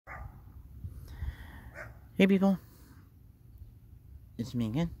Hey people, it's me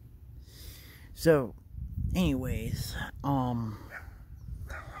again. So, anyways,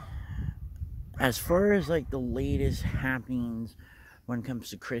 as far as like the latest happenings when it comes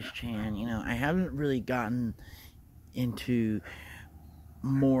to Chris Chan, I haven't really gotten into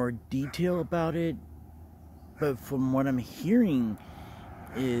more detail about it, but from what I'm hearing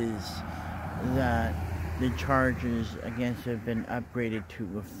is that the charges against him have been upgraded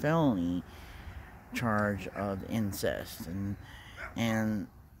to a felony charge of incest, and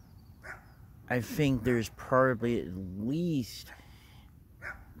I think there's probably at least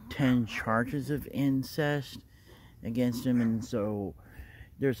 10 charges of incest against him, and so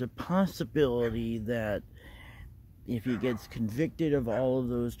there's a possibility that if he gets convicted of all of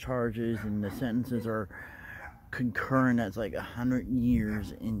those charges and the sentences are concurrent, that's like 100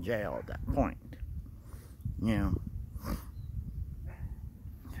 years in jail at that point.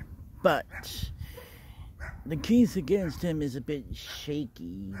 But the case against him is a bit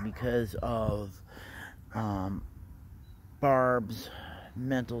shaky because of Barb's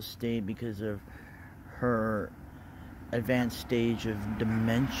mental state, because of her advanced stage of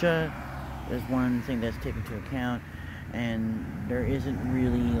dementia is one thing that's taken into account, and there isn't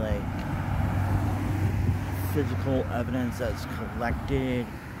really like physical evidence that's collected,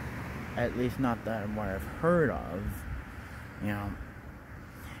 at least not that what I've heard of,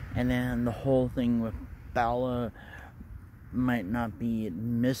 and then the whole thing with Bala might not be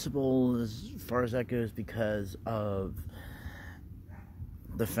admissible as far as that goes because of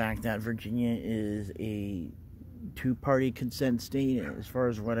the fact that Virginia is a two-party consent state as far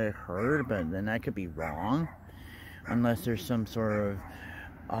as what I heard, but then I could be wrong unless there's some sort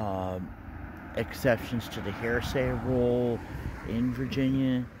of exceptions to the hearsay rule in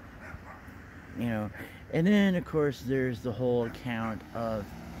Virginia, and then of course there's the whole account of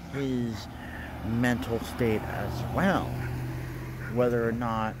his mental state as well, whether or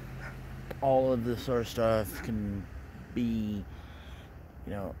not all of this sort of stuff can be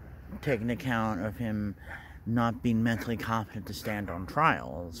taken account of him not being mentally competent to stand on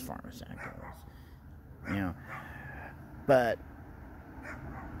trial as far as that goes, but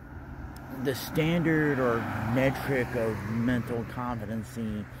the standard or metric of mental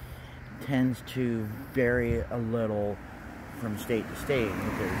competency tends to vary a little from state to state,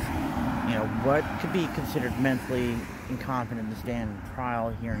 because what could be considered mentally incompetent to stand trial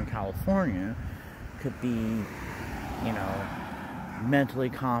here in California could be mentally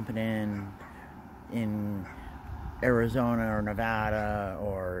competent in Arizona or Nevada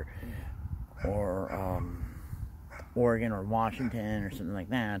or Oregon or Washington or something like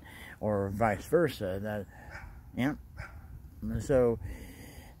that, or vice versa. So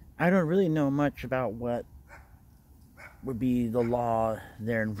I don't really know much about what would be the law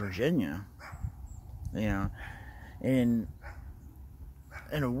there in Virginia. In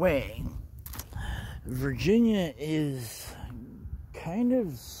a way, Virginia is kind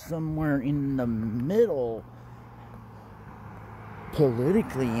of somewhere in the middle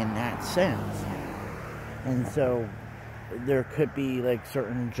politically in that sense, and so there could be like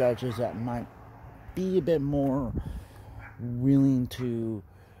certain judges that might be a bit more willing to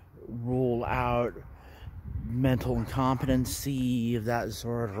rule out mental incompetency of that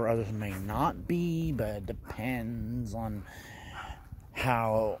sort, or others may not be, but it depends on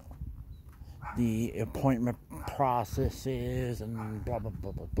how the appointment process is and blah blah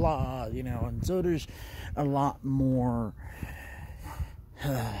blah blah blah, and so there's a lot more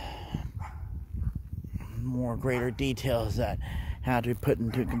greater details that have to be put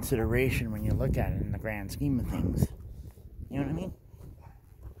into consideration when you look at it in the grand scheme of things. You know what I mean?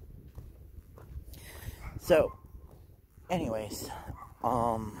 So, anyways,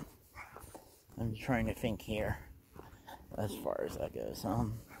 I'm trying to think here as far as that goes.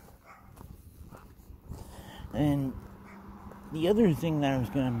 And the other thing that I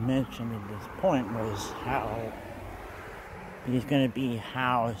was going to mention at this point was how he's going to be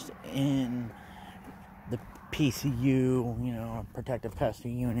housed in the PCU, protective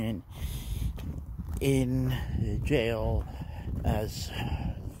custody unit, in the jail as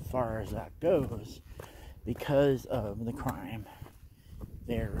far as that goes, because of the crime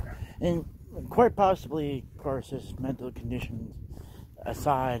there. And quite possibly, of course, his mental conditions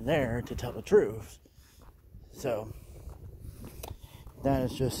aside there, to tell the truth. So, that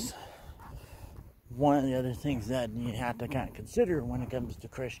is just one of the other things that you have to kind of consider when it comes to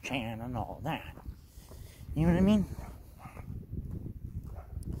Chris Chan and all of that. You know what I mean?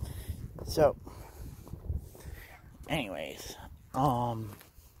 So, anyways,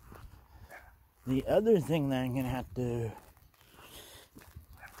 the other thing that I'm going to have to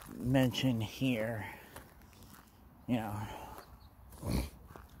mention here you know,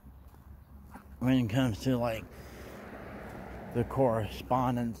 when it comes to like the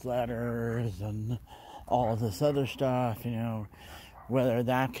correspondence letters and all of this other stuff, you know, whether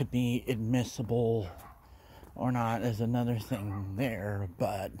that could be admissible or not is another thing there.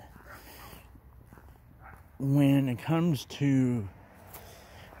 But when it comes to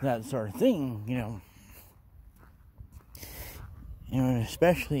that sort of thing, you know,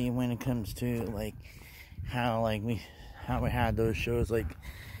 especially when it comes to like how we had those shows like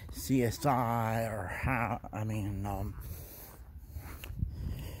CSI, or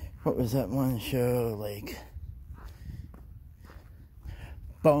what was that one show, like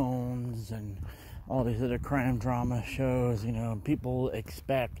Bones, and all these other crime drama shows. You know, people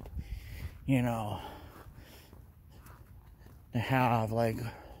expect, you know, to have like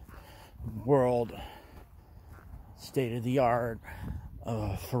world state of the art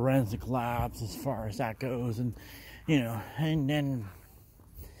forensic labs as far as that goes, and you know, and then,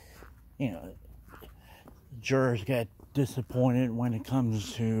 you know, jurors get disappointed when it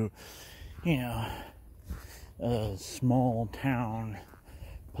comes to, you know, a small town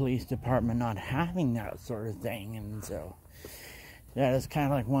police department not having that sort of thing. And so that is kind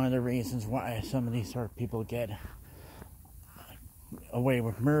of like one of the reasons why some of these sort of people get away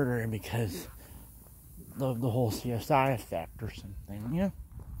with murder, because of the whole CSI effect or something, you know.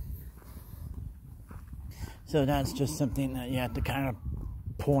 So that's just something that you have to kind of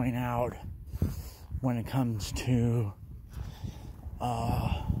point out when it comes to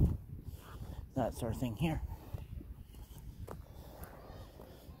that sort of thing here.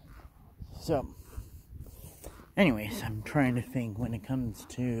 So, anyways, I'm trying to think when it comes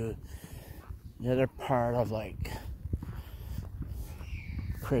to the other part of like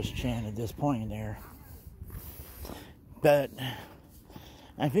Chris Chan at this point there. But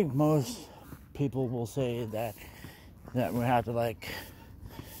I think most people will say that we have to like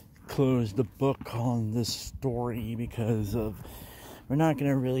close the book on this story, because of we're not going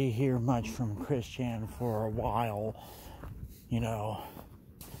to really hear much from Chris Chan for a while, you know,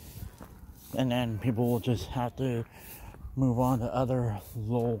 and then people will just have to move on to other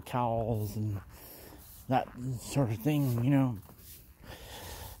locales and that sort of thing, you know.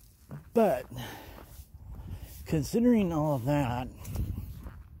 But considering all of that,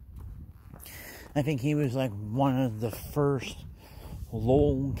 I think he was like one of the first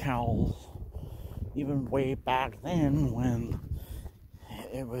locales, even way back then when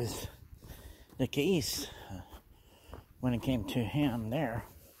it was the case, when it came to him there,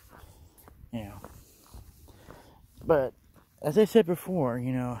 you know. But as I said before,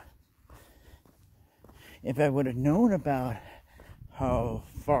 you know, if I would have known about how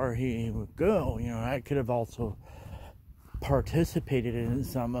far he would go, you know, I could have also participated in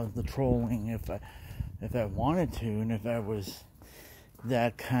some of the trolling if I wanted to, and if I was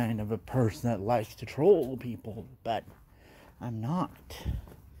that kind of a person that likes to troll people. But I'm not,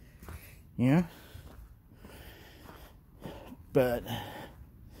 you know. But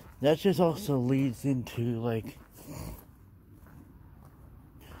that just also leads into like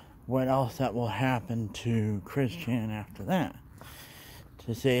what else that will happen to Chris Chan after that.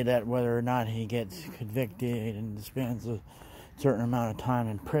 To say that whether or not he gets convicted and spends a certain amount of time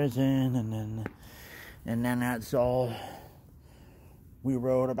in prison, and then that's all we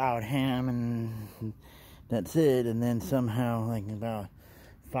wrote about him, and that's it. And then somehow, like about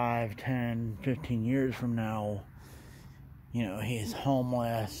 5, 10, 15 years from now, you know, he's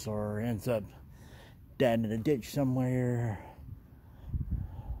homeless or ends up dead in a ditch somewhere,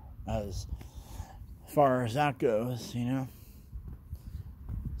 as far as that goes, you know.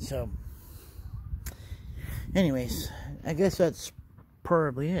 So, anyways, I guess that's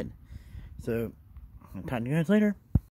probably it. So, I'll talk to you guys later.